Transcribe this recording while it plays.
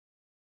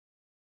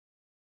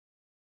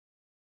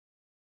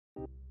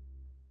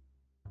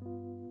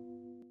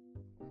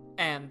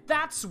And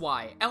that's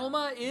why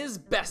Elma is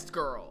best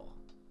girl.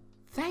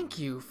 Thank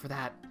you for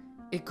that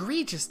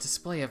egregious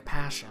display of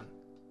passion.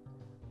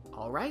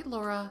 All right,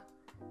 Laura,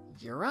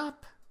 you're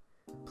up.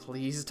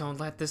 Please don't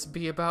let this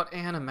be about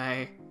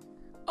anime.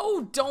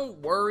 Oh, don't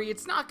worry,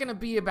 it's not gonna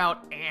be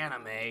about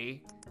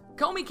anime.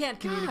 Komi Can't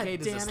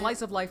Communicate is a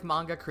slice-of-life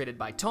manga created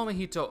by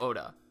Tomohito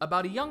Oda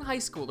about a young high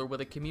schooler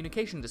with a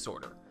communication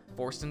disorder,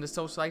 forced into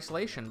social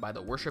isolation by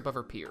the worship of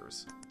her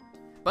peers.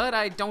 But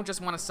I don't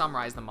just want to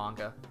summarize the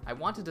manga, I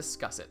want to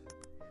discuss it.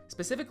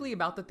 Specifically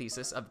about the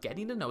thesis of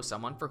getting to know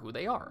someone for who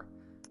they are.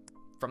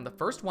 From the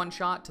first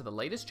one-shot to the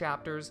latest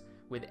chapters,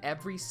 with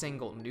every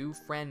single new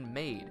friend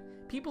made,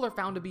 people are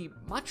found to be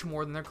much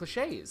more than their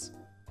cliches.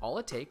 All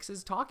it takes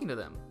is talking to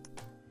them.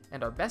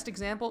 And our best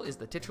example is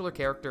the titular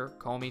character,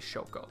 Komi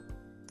Shoko.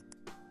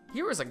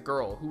 Here is a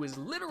girl who is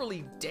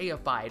literally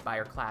deified by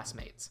her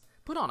classmates,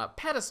 put on a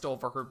pedestal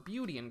for her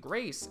beauty and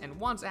grace, and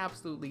wants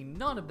absolutely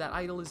none of that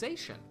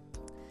idolization.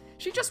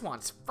 She just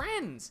wants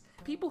friends,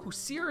 people who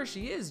see her as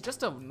she is,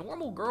 just a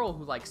normal girl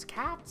who likes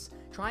cats,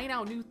 trying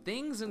out new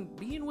things, and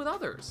being with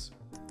others.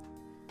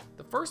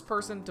 The first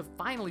person to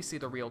finally see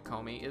the real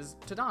Komi is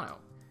Tadano,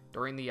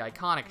 during the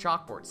iconic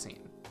chalkboard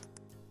scene.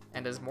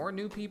 And as more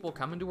new people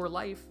come into her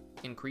life,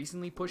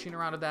 increasingly pushing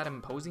her out of that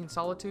imposing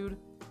solitude,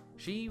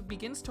 she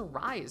begins to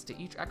rise to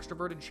each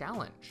extroverted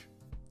challenge.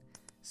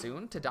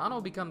 Soon,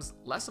 Tadano becomes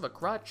less of a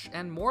crutch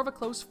and more of a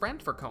close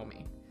friend for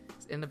Komi,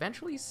 and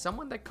eventually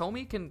someone that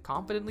Komi can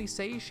confidently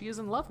say she is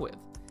in love with,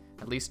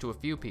 at least to a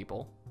few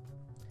people.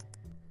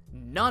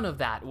 None of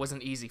that was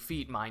an easy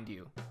feat, mind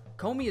you.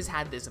 Komi has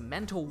had this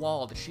mental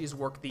wall that she has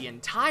worked the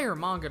entire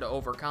manga to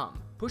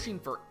overcome, pushing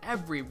for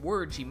every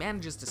word she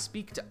manages to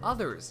speak to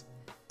others.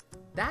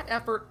 That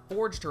effort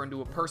forged her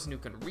into a person who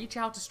can reach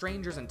out to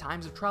strangers in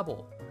times of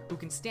trouble, who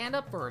can stand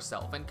up for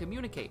herself and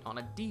communicate on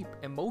a deep,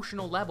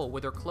 emotional level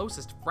with her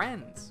closest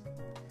friends.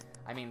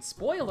 I mean,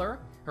 spoiler,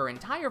 her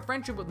entire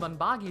friendship with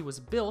Manbagi was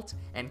built,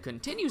 and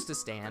continues to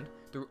stand,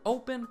 through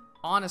open,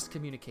 honest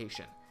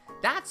communication.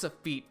 That's a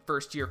feat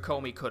first-year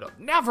Komi could have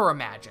never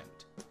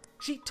imagined.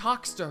 She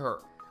talks to her,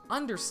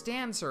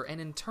 understands her, and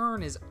in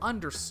turn is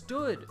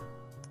understood.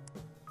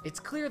 It's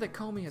clear that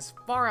Komi has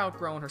far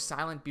outgrown her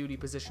silent beauty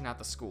position at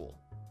the school.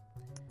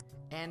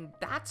 And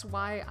that's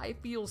why I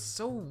feel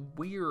so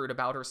weird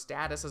about her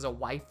status as a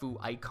waifu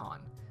icon,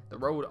 the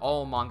road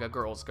all manga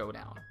girls go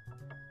down.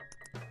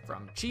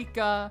 From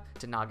Chika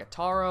to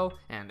Nagatoro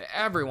and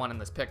everyone in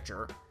this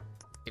picture,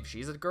 if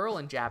she's a girl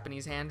in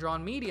Japanese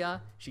hand-drawn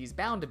media, she's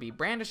bound to be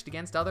brandished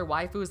against other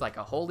waifus like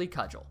a holy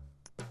cudgel.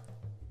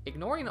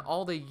 Ignoring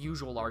all the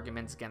usual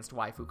arguments against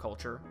waifu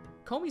culture,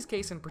 Komi's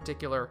case in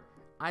particular,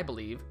 I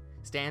believe,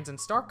 stands in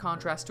stark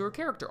contrast to her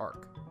character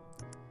arc.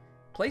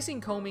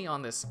 Placing Komi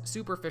on this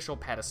superficial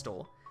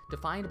pedestal,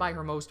 defined by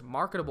her most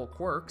marketable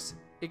quirks,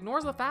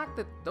 ignores the fact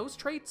that those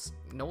traits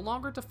no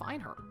longer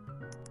define her.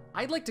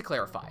 I'd like to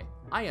clarify,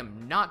 I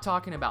am not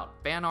talking about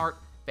fan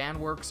art, fan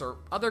works, or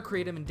other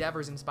creative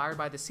endeavors inspired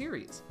by the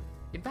series.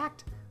 In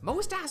fact,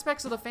 most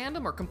aspects of the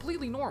fandom are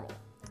completely normal.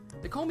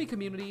 The Komi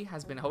community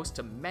has been host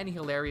to many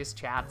hilarious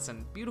chats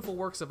and beautiful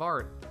works of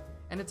art,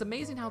 and it's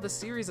amazing how this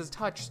series has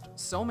touched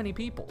so many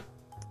people.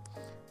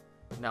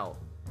 No,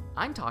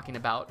 I'm talking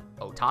about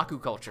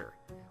otaku culture,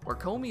 where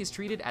Komi is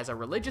treated as a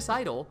religious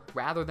idol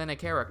rather than a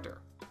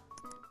character.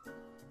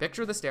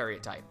 Picture the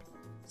stereotype.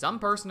 Some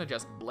person to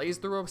just blaze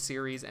through a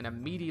series and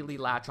immediately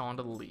latch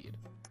onto the lead.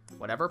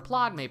 Whatever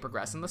plot may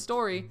progress in the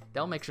story,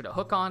 they'll make sure to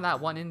hook on that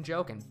one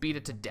in-joke and beat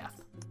it to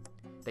death.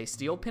 They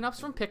steal pinups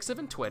from Pixiv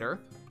and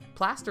Twitter,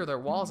 plaster their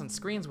walls and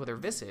screens with their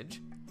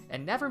visage,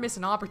 and never miss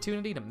an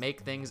opportunity to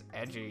make things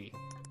edgy.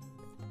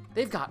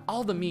 They've got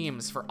all the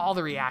memes for all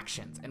the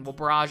reactions and will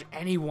barrage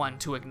anyone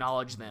to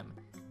acknowledge them,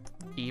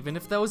 even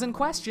if those in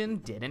question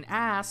didn't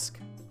ask.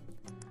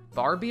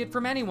 Far be it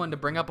from anyone to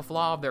bring up a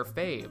flaw of their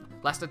fave,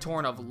 lest a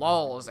torrent of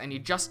lols and you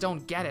just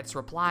don't get it's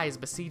replies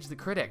besiege the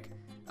critic,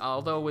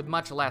 although with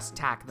much less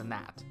tact than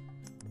that.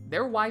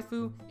 Their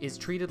waifu is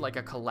treated like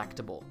a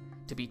collectible,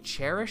 to be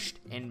cherished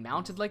and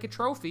mounted like a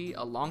trophy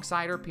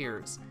alongside her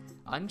peers,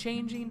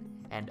 unchanging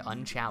and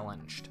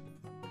unchallenged.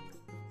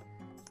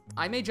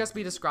 I may just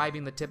be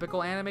describing the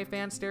typical anime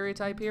fan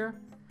stereotype here,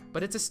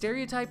 but it's a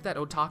stereotype that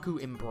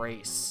otaku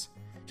embrace.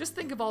 Just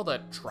think of all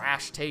the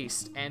trash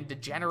taste and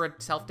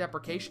degenerate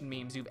self-deprecation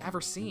memes you've ever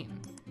seen.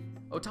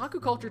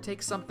 Otaku culture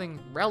takes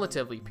something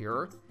relatively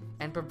pure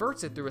and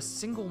perverts it through a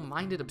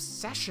single-minded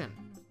obsession.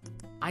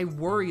 I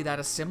worry that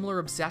a similar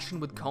obsession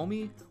with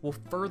Komi will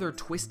further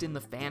twist in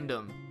the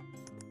fandom.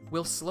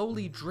 We'll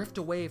slowly drift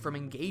away from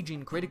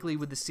engaging critically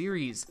with the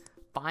series,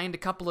 find a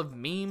couple of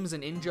memes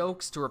and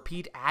in-jokes to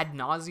repeat ad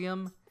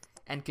nauseum,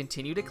 and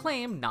continue to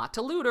claim not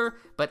to loot her,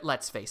 but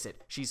let's face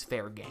it, she's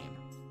fair game.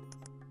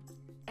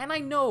 And I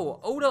know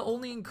Oda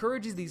only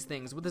encourages these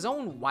things with his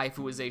own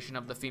waifuization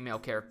of the female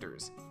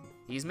characters.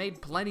 He's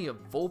made plenty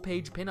of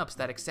full-page pinups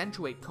that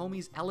accentuate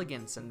Komi's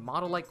elegance and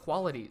model-like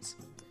qualities.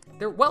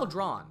 They're well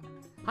drawn,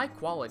 high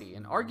quality,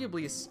 and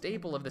arguably a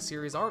staple of the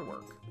series'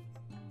 artwork.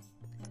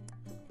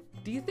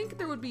 Do you think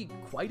there would be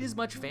quite as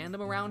much fandom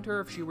around her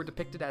if she were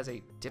depicted as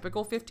a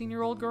typical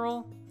 15-year-old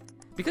girl?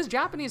 Because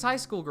Japanese high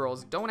school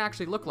girls don't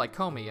actually look like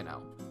Komi, you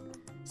know.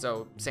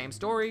 So, same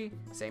story,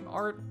 same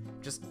art,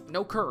 just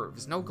no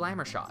curves, no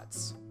glamour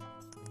shots.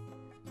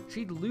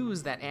 She'd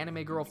lose that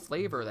anime girl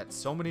flavor that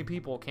so many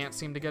people can't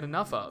seem to get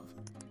enough of.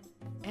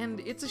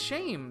 And it's a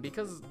shame,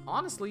 because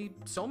honestly,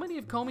 so many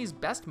of Komi's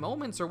best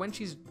moments are when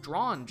she's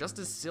drawn just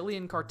as silly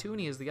and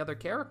cartoony as the other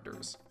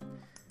characters.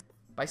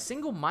 By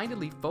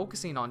single-mindedly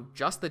focusing on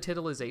just the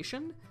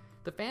titillization,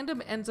 the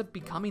fandom ends up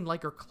becoming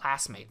like her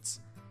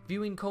classmates,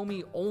 viewing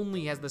Komi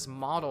only as this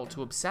model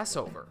to obsess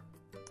over.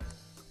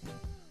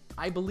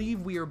 I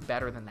believe we are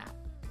better than that.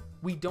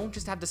 We don't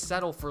just have to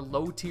settle for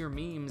low-tier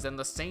memes and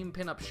the same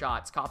pinup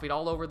shots copied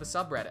all over the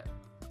subreddit.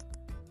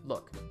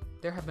 Look,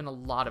 there have been a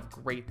lot of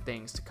great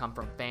things to come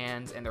from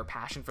fans and their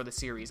passion for the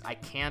series. I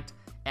can't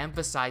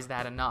emphasize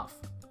that enough.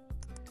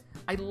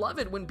 I love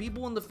it when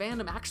people in the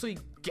fandom actually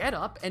get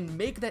up and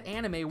make that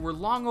anime we're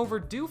long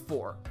overdue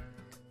for.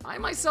 I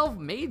myself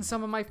made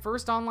some of my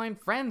first online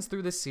friends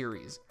through this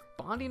series,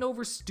 bonding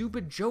over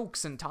stupid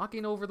jokes and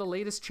talking over the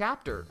latest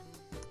chapter.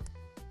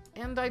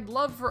 And I'd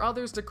love for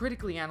others to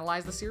critically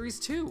analyze the series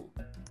too.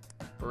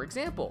 For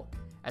example,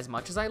 as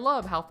much as I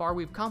love how far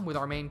we've come with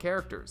our main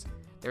characters,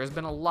 there has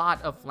been a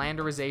lot of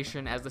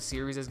flanderization as the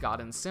series has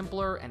gotten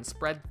simpler and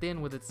spread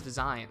thin with its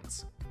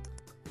designs.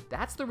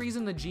 That's the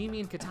reason the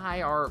Jimi and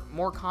Katai are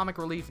more comic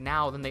relief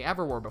now than they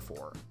ever were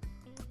before.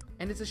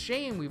 And it's a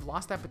shame we've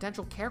lost that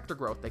potential character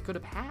growth they could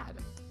have had.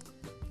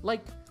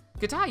 Like,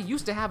 Katai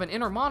used to have an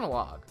inner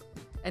monologue,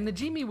 and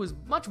Najimi was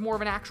much more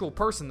of an actual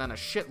person than a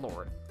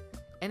shitlord,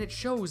 and it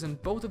shows in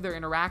both of their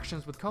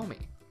interactions with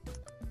Komi.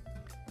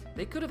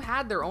 They could have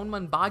had their own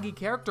Manbagi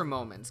character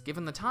moments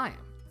given the time.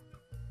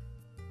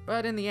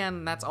 But in the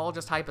end, that's all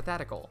just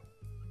hypothetical.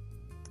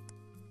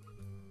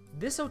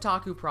 This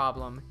otaku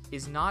problem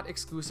is not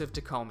exclusive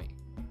to Komi.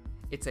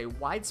 It's a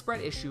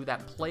widespread issue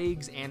that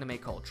plagues anime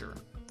culture.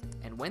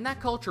 And when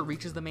that culture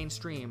reaches the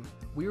mainstream,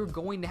 we're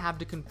going to have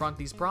to confront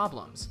these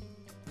problems.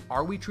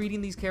 Are we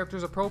treating these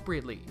characters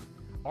appropriately?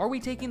 Are we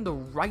taking the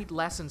right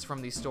lessons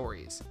from these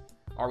stories?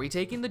 Are we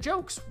taking the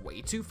jokes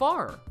way too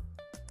far?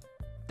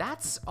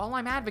 That's all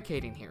I'm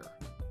advocating here.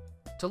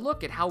 To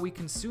look at how we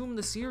consume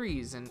the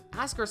series and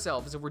ask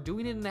ourselves if we're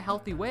doing it in a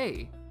healthy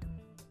way.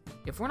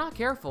 If we're not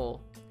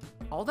careful,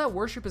 all that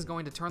worship is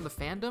going to turn the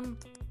fandom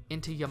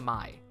into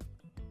yamai.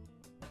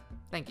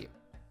 Thank you.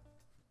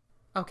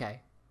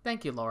 Okay,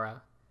 thank you,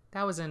 Laura.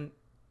 That was an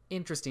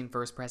interesting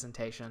first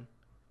presentation.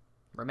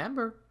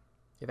 Remember,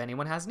 if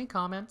anyone has any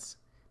comments,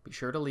 be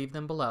sure to leave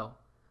them below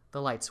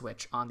the light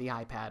switch on the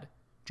iPad.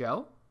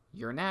 Joe,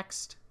 you're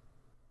next.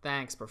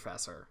 Thanks,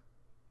 Professor.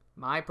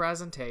 My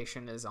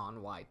presentation is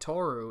on why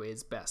Toru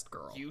is best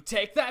girl. You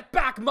take that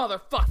back,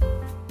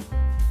 motherfucker!